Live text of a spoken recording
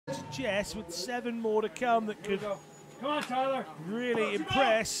chess with 7 more to come that could really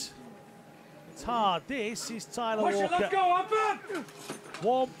impress. It's hard. This is Tyler Walker. Let's go, up!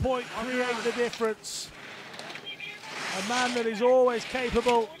 1.38 the difference. A man that is always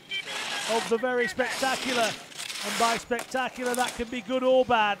capable of the very spectacular. And by spectacular, that can be good or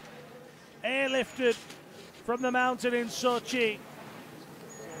bad. Airlifted from the mountain in Sochi.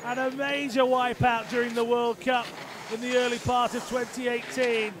 And a major wipeout during the World Cup in the early part of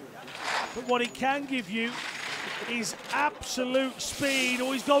 2018. But what he can give you is absolute speed.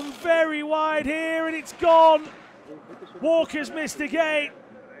 Oh, he's gone very wide here, and it's gone. Walker's missed again.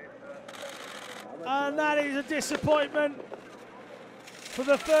 And that is a disappointment for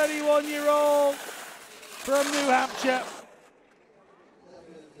the 31-year-old from New Hampshire.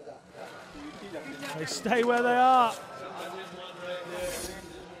 They stay where they are.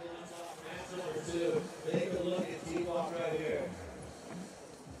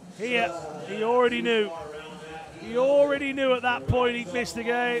 Here, he already knew. He already knew at that point he'd missed the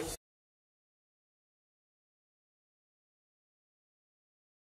game.